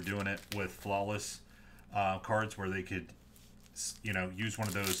apparently were doing it with flawless cards where they could, you know, use one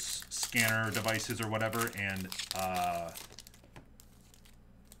of those scanner devices or whatever and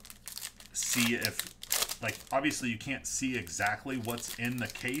see if, like, obviously you can't see exactly what's in the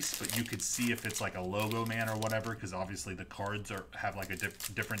case, but you could see if it's like a logo man or whatever, because obviously the cards have like a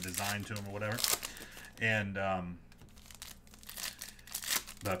different design to them or whatever. And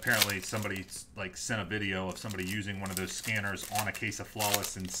but apparently somebody like sent a video of somebody using one of those scanners on a case of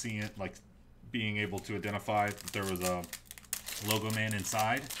flawless and seeing it, like being able to identify that there was a logo man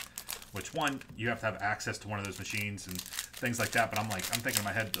inside, which one, you have to have access to one of those machines and things like that. But I'm thinking in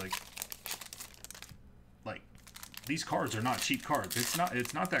my head, like these cards are not cheap cards.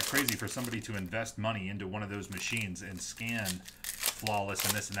 It's not that crazy for somebody to invest money into one of those machines and scan flawless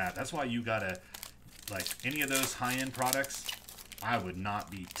and this and that. That's why you gotta, like, any of those high-end products, I would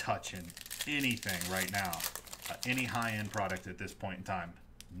not be touching anything right now. Any high-end product at this point in time.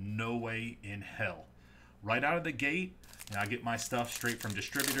 No way in hell. Right out of the gate, and I get my stuff straight from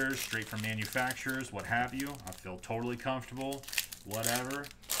distributors, straight from manufacturers, what have you. I feel totally comfortable, whatever.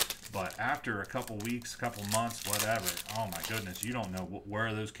 But after a couple weeks, couple months, whatever, oh my goodness, you don't know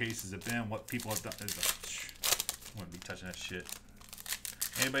where those cases have been, what people have done. I wouldn't be touching that shit.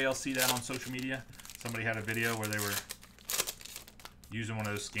 Anybody else see that on social media? Somebody had a video where they were using one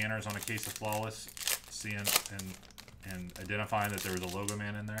of those scanners on a case of flawless, seeing and identifying that there was a logo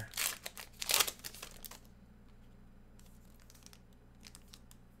man in there.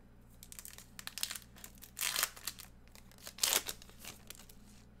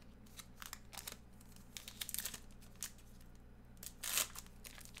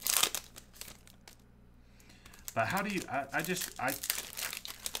 But how do you, I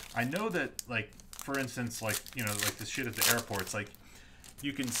know that, like, for instance, like, you know, like the shit at the airports, like,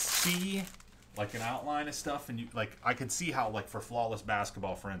 you can see, like, an outline of stuff, and you, like, I can see how, like, for flawless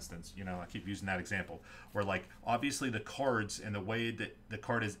basketball, for instance, you know, I keep using that example, where, like, obviously the cards and the way that the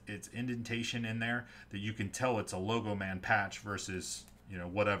card is, its indentation in there, that you can tell it's a logo man patch versus, you know,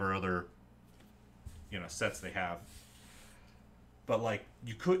 whatever other, you know, sets they have. But like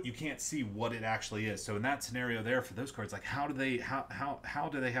you can't see what it actually is. So in that scenario there for those cards, like how do they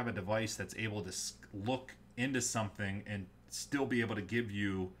have a device that's able to look into something and still be able to give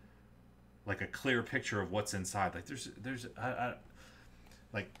you like a clear picture of what's inside? Like there's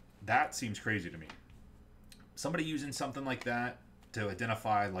like that seems crazy to me. Somebody using something like that to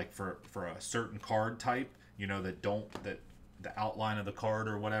identify like for a certain card type, you know, that the outline of the card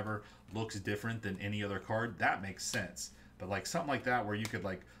or whatever looks different than any other card, that makes sense. But like something like that where you could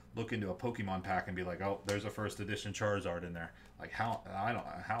like look into a Pokemon pack and be like, oh, there's a first edition Charizard in there. Like how I don't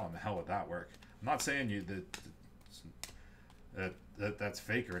how in the hell would that work? I'm not saying you that's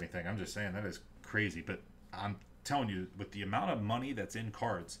fake or anything. I'm just saying that is crazy. But I'm telling you, with the amount of money that's in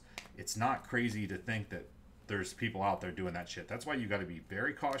cards, it's not crazy to think that there's people out there doing that shit. That's why you got to be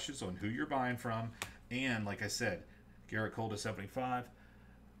very cautious on who you're buying from. And like I said, Garrett Cole to 75.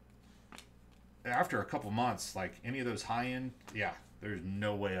 After a couple months, like any of those high end, yeah, there's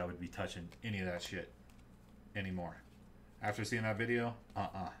no way I would be touching any of that shit anymore. After seeing that video,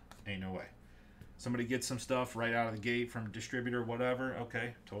 ain't no way. Somebody gets some stuff right out of the gate from a distributor, whatever,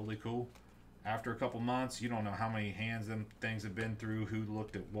 okay, totally cool. After a couple months, you don't know how many hands them things have been through, who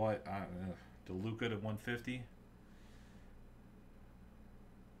looked at what. DeLuca to 150.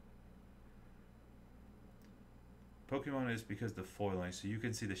 Pokemon is because the foiling, so you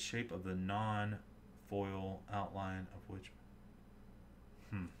can see the shape of the non-foil outline of which.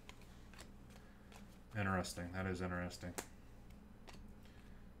 Interesting. That is interesting.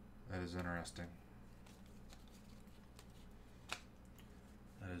 That is interesting.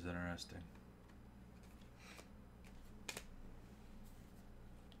 That is interesting.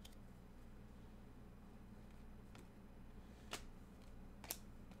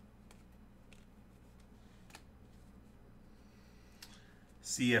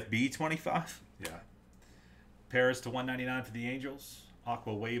 CFB 25. Yeah. Paris to 199 for the Angels.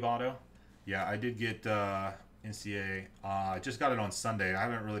 Aqua Wave Auto. Yeah, I did get NCA. I just got it on Sunday. I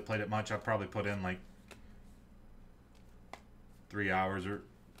haven't really played it much. I've probably put in like 3 hours or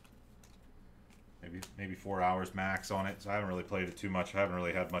maybe 4 hours max on it. So I haven't really played it too much. I haven't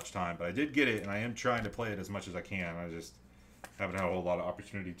really had much time, but I did get it, and I am trying to play it as much as I can. I just haven't had a whole lot of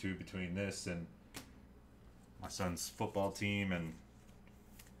opportunity to between this and my son's football team and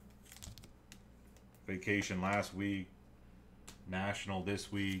vacation last week, national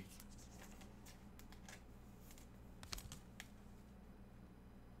this week.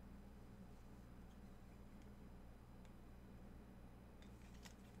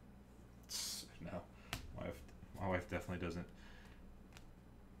 No, my wife definitely doesn't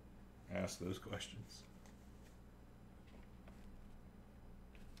ask those questions.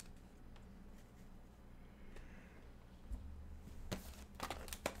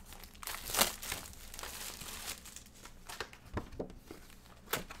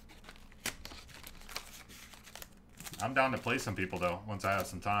 I'm down to play some people though, once I have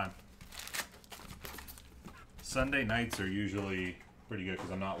some time. Sunday nights are usually pretty good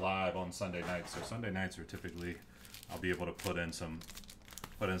because I'm not live on Sunday nights. So Sunday nights are typically, I'll be able to put in some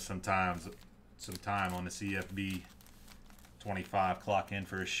time on the CFB 25, clock in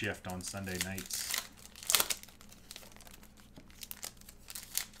for a shift on Sunday nights.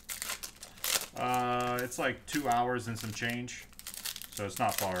 It's like 2 hours and some change, so it's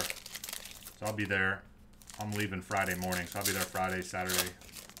not far. So I'll be there. I'm leaving Friday morning, so I'll be there Friday, Saturday,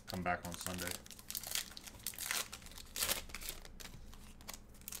 come back on Sunday.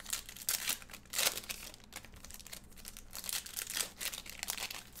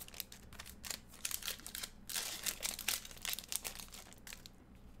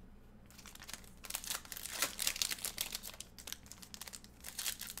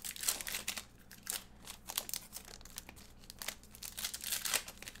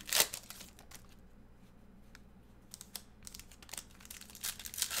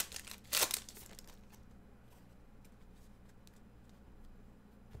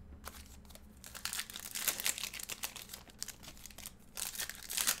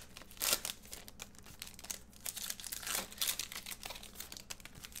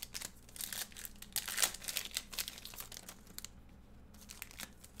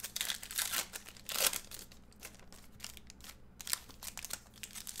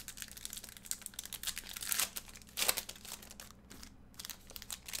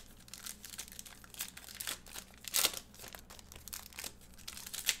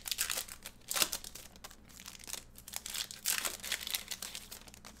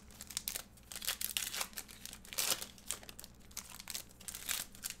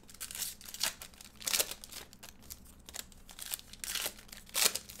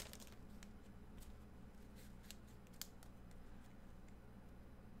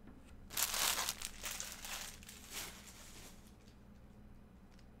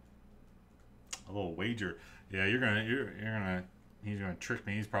 A little wager. Yeah, he's gonna trick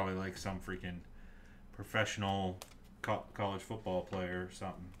me. He's probably like some freaking professional college football player or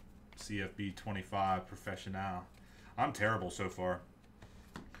something. CFB 25 professional. I'm terrible so far.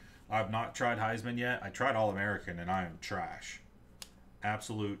 I've not tried Heisman yet. I tried All-American and I am trash.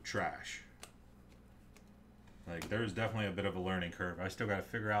 Absolute trash. Like, there's definitely a bit of a learning curve. I still got to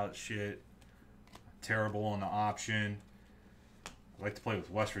figure out shit. Terrible on the option. I like to play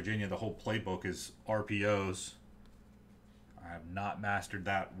with West Virginia. The whole playbook is RPOs. I have not mastered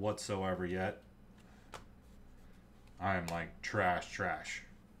that whatsoever yet. I am like trash.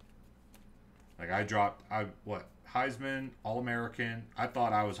 Like, Heisman, All-American. I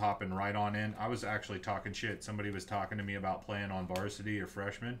thought I was hopping right on in. I was actually talking shit. Somebody was talking to me about playing on varsity or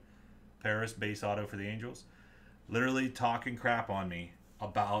freshman. Paris, base auto for the Angels. Literally talking crap on me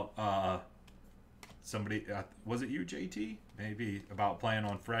about somebody. Was it you, JT? Maybe about playing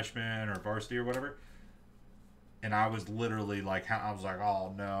on freshman or varsity or whatever. And I was literally like, I was like,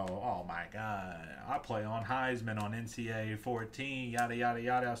 oh no, oh my god, I play on Heisman on NCAA 14, yada yada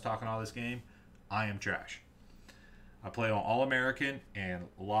yada. I was talking all this game. I am trash. I play on All-American and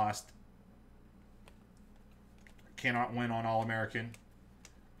lost. Cannot win on All-American.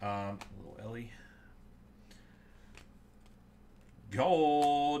 Little Ellie.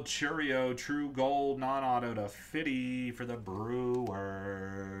 Gold, Churio, True Gold, non-auto to Fitty for the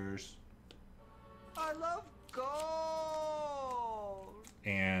Brewers. I love gold.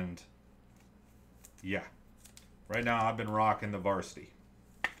 And yeah, right now I've been rocking the varsity.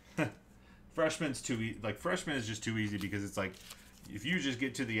 Freshman's too easy. Like, freshman is just too easy because it's like, if you just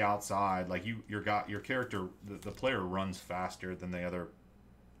get to the outside, like your character, the player runs faster than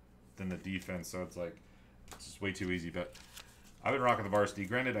the defense, so it's like, it's just way too easy. But I've been rocking the varsity.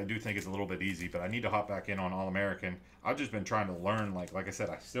 Granted, I do think it's a little bit easy, but I need to hop back in on All-American. I've just been trying to learn. Like I said,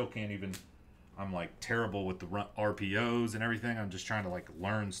 I still can't even. I'm like terrible with the RPOs and everything. I'm just trying to like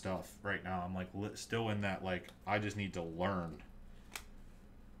learn stuff right now. I'm like still in that, like, I just need to learn.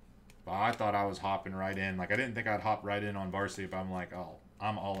 But I thought I was hopping right in. Like, I didn't think I'd hop right in on varsity, but I'm like, oh,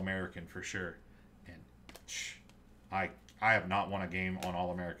 I'm All-American for sure. And I have not won a game on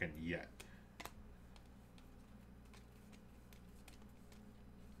All-American yet.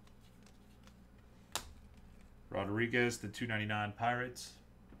 Rodriguez, the 299 Pirates.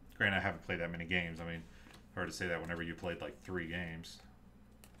 Granted, I haven't played that many games. I mean, hard to say that whenever you played like 3 games.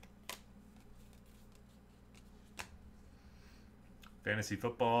 Fantasy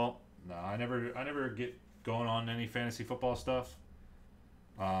football. No, I never get going on any fantasy football stuff.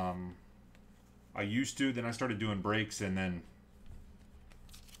 I used to, then I started doing breaks, and then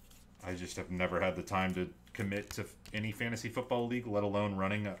I just have never had the time to commit to any fantasy football league, let alone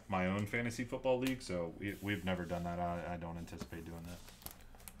running my own fantasy football league. So we've never done that. I don't anticipate doing that.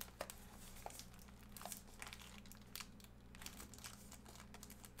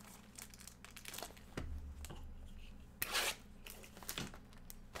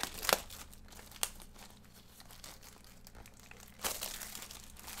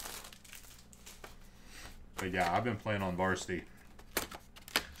 But yeah, I've been playing on varsity,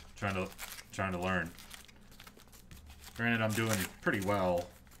 trying to learn. Granted, I'm doing pretty well,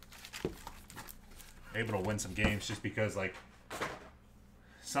 able to win some games just because, like,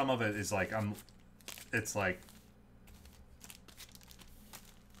 some of it is like it's like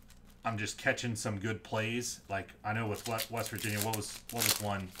I'm just catching some good plays. Like, I know with West Virginia, what was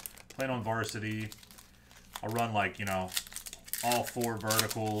one playing on varsity? I'll run, like, you know, all 4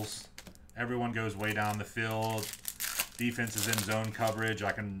 verticals. Everyone goes way down the field. Defense is in zone coverage.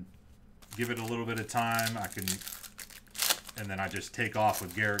 I can give it a little bit of time. And then I just take off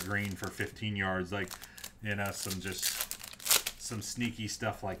with Garrett Green for 15 yards. Like, you know, some sneaky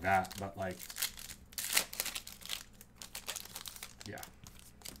stuff like that. But, like, yeah.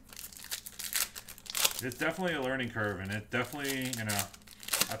 It's definitely a learning curve, and it definitely, you know,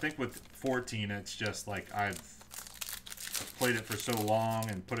 I think with 14, it's just like I've played it for so long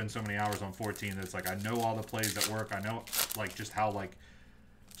and put in so many hours on 14 that it's like I know all the plays that work. I know, like, just how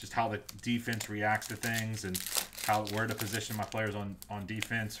the defense reacts to things, and where to position my players on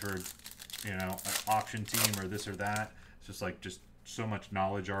defense for, you know, an option team or this or that. It's just like so much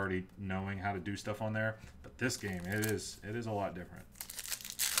knowledge already knowing how to do stuff on there. But this game, it is a lot different.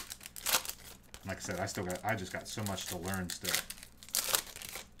 Like I said, I just got so much to learn still.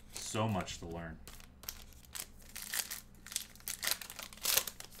 So much to learn.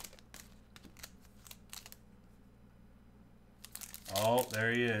 Oh,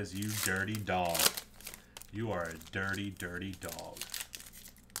 there he is, you dirty dog. You are a dirty, dirty dog.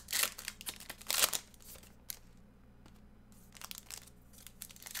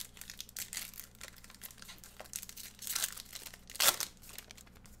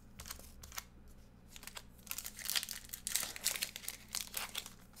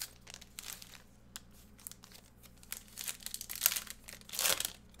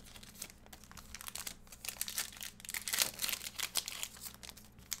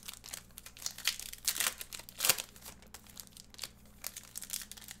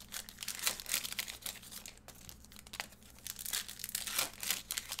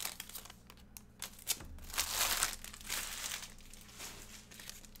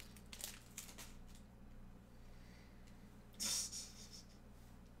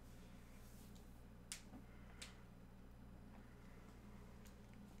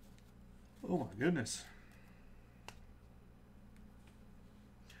 Oh my goodness.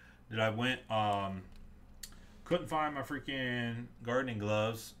 I went, couldn't find my freaking gardening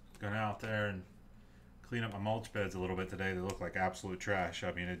gloves. Going out there and clean up my mulch beds a little bit today. They look like absolute trash.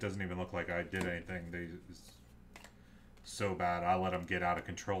 I mean, it doesn't even look like I did anything. It's so bad. I let them get out of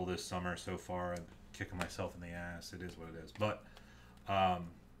control this summer so far. I'm kicking myself in the ass. It is what it is. But, let's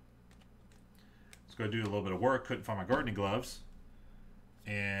go do a little bit of work. Couldn't find my gardening gloves.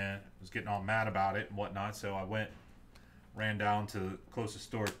 And was getting all mad about it and whatnot. So I ran down to the closest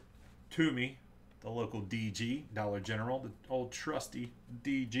store to me, the local DG, Dollar General, the old trusty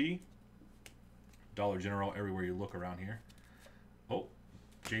DG. Dollar General everywhere you look around here. Oh,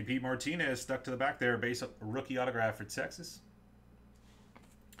 JP Martinez stuck to the back there. Base rookie autograph for Texas.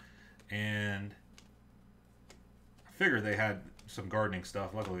 And I figured they had some gardening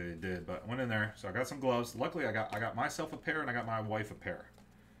stuff. Luckily they did, but I went in there. So I got some gloves. Luckily I got myself a pair and I got my wife a pair.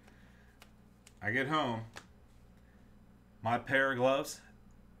 I get home. My pair of gloves,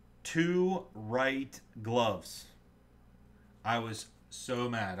 2 right gloves. I was so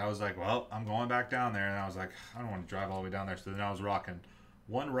mad. I was like, well, I'm going back down there. And I was like, I don't want to drive all the way down there. So then I was rocking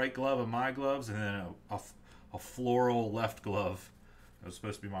 1 right glove of my gloves and then a floral left glove. It was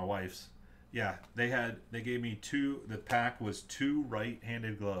supposed to be my wife's. Yeah, they gave me 2. The pack was 2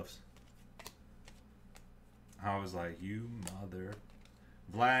 right-handed gloves. I was like, you mother.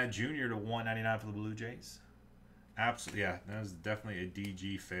 Vlad Jr. to 199 for the Blue Jays. Absolutely, yeah, that was definitely a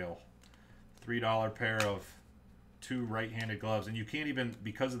DG fail. $3 pair of 2 right-handed gloves, and you can't even,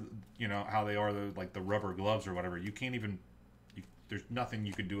 because of how they are, like the rubber gloves or whatever. You can't even. There's nothing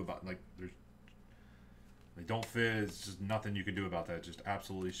you can do about they don't fit. It's just nothing you can do about that. Just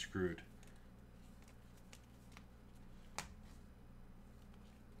absolutely screwed.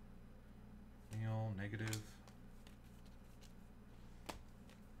 Negative.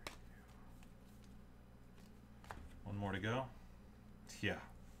 One more to go. Yeah,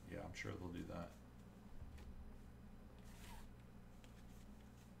 I'm sure they'll do that.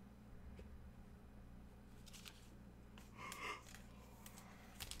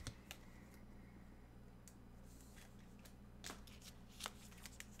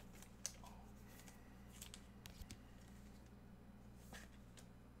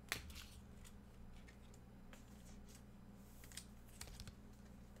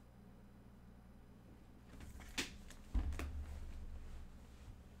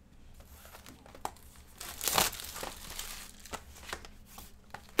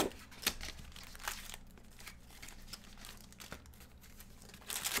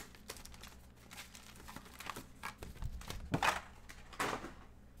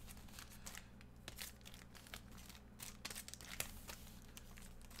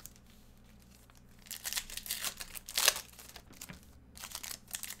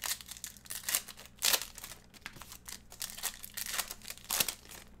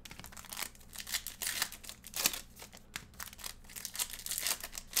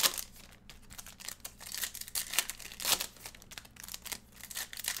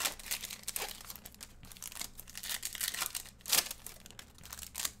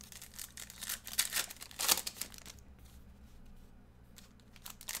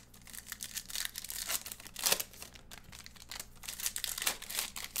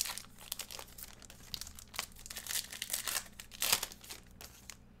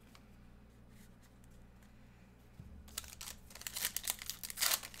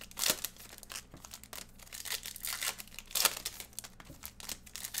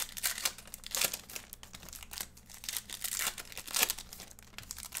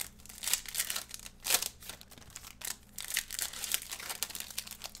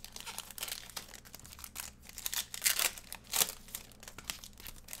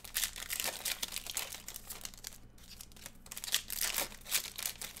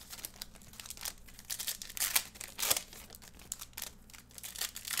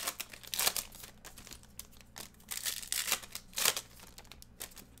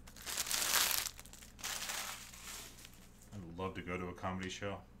 Love to go to a comedy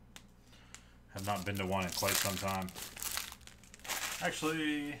show. Have not been to one in quite some time.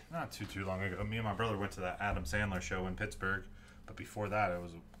 Actually, not too long ago. Me and my brother went to that Adam Sandler show in Pittsburgh, but before that, it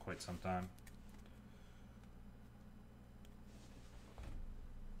was quite some time.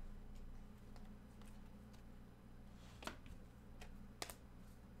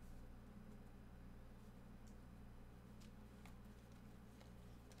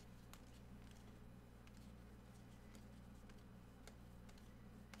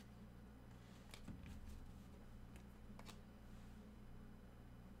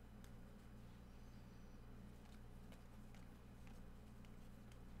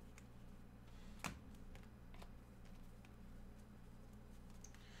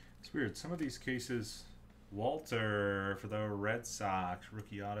 It's weird. Some of these cases, Walter for the Red Sox,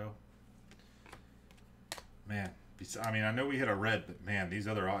 rookie auto. Man, I mean, I know we hit a red, but man, these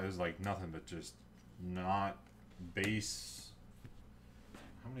other autos like nothing but just not base.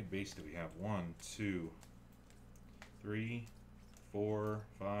 How many base do we have? 1, 2, 3, 4,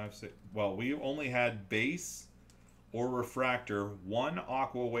 5, 6. Well, we only had base or refractor, 1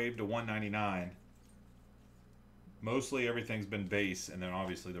 aqua wave to 199. Mostly everything's been base, and then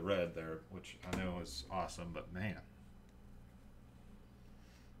obviously the red there, which I know is awesome, but man.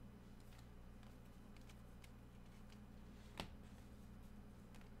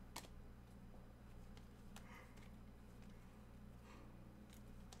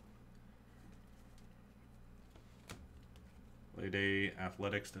 Day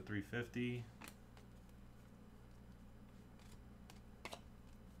Athletics to 350.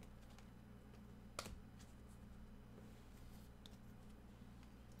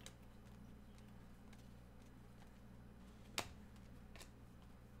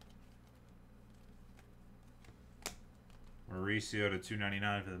 Mauricio to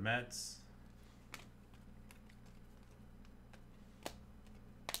 299 for the Mets.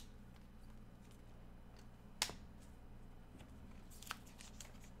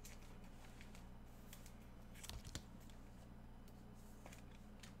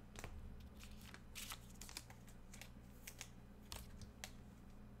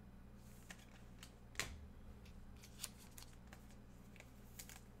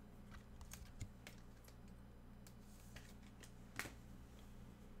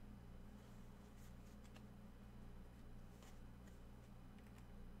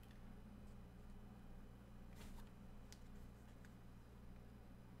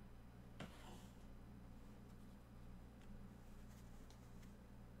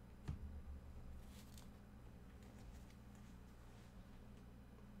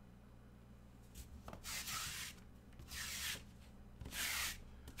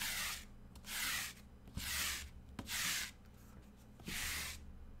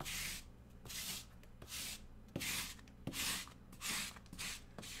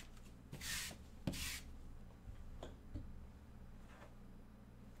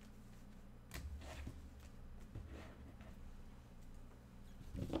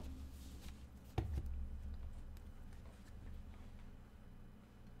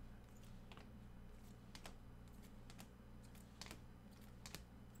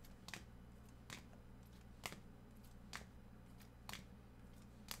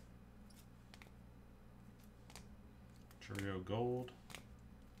 Trio Gold.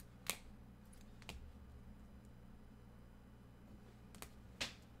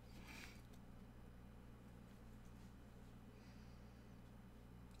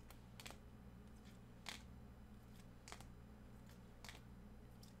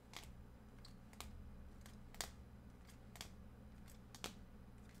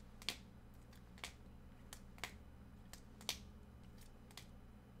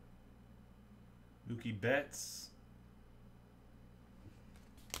 Mookie Betts.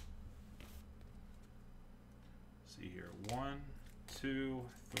 See here, 1, 2,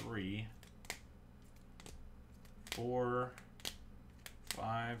 3, 4,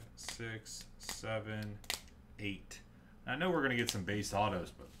 5, 6, 7, 8. I know we're gonna get some base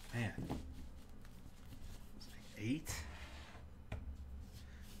autos, but man, it's like 8.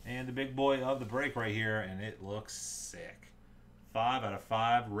 And the big boy of the break right here, and it looks sick. 5 out of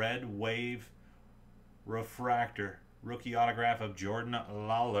 5, red wave refractor, rookie autograph of Jordan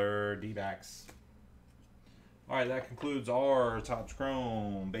Lawler, D-backs. All right, that concludes our Topps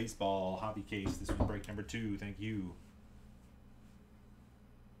Chrome Baseball Hobby Case. This was break number 2. Thank you.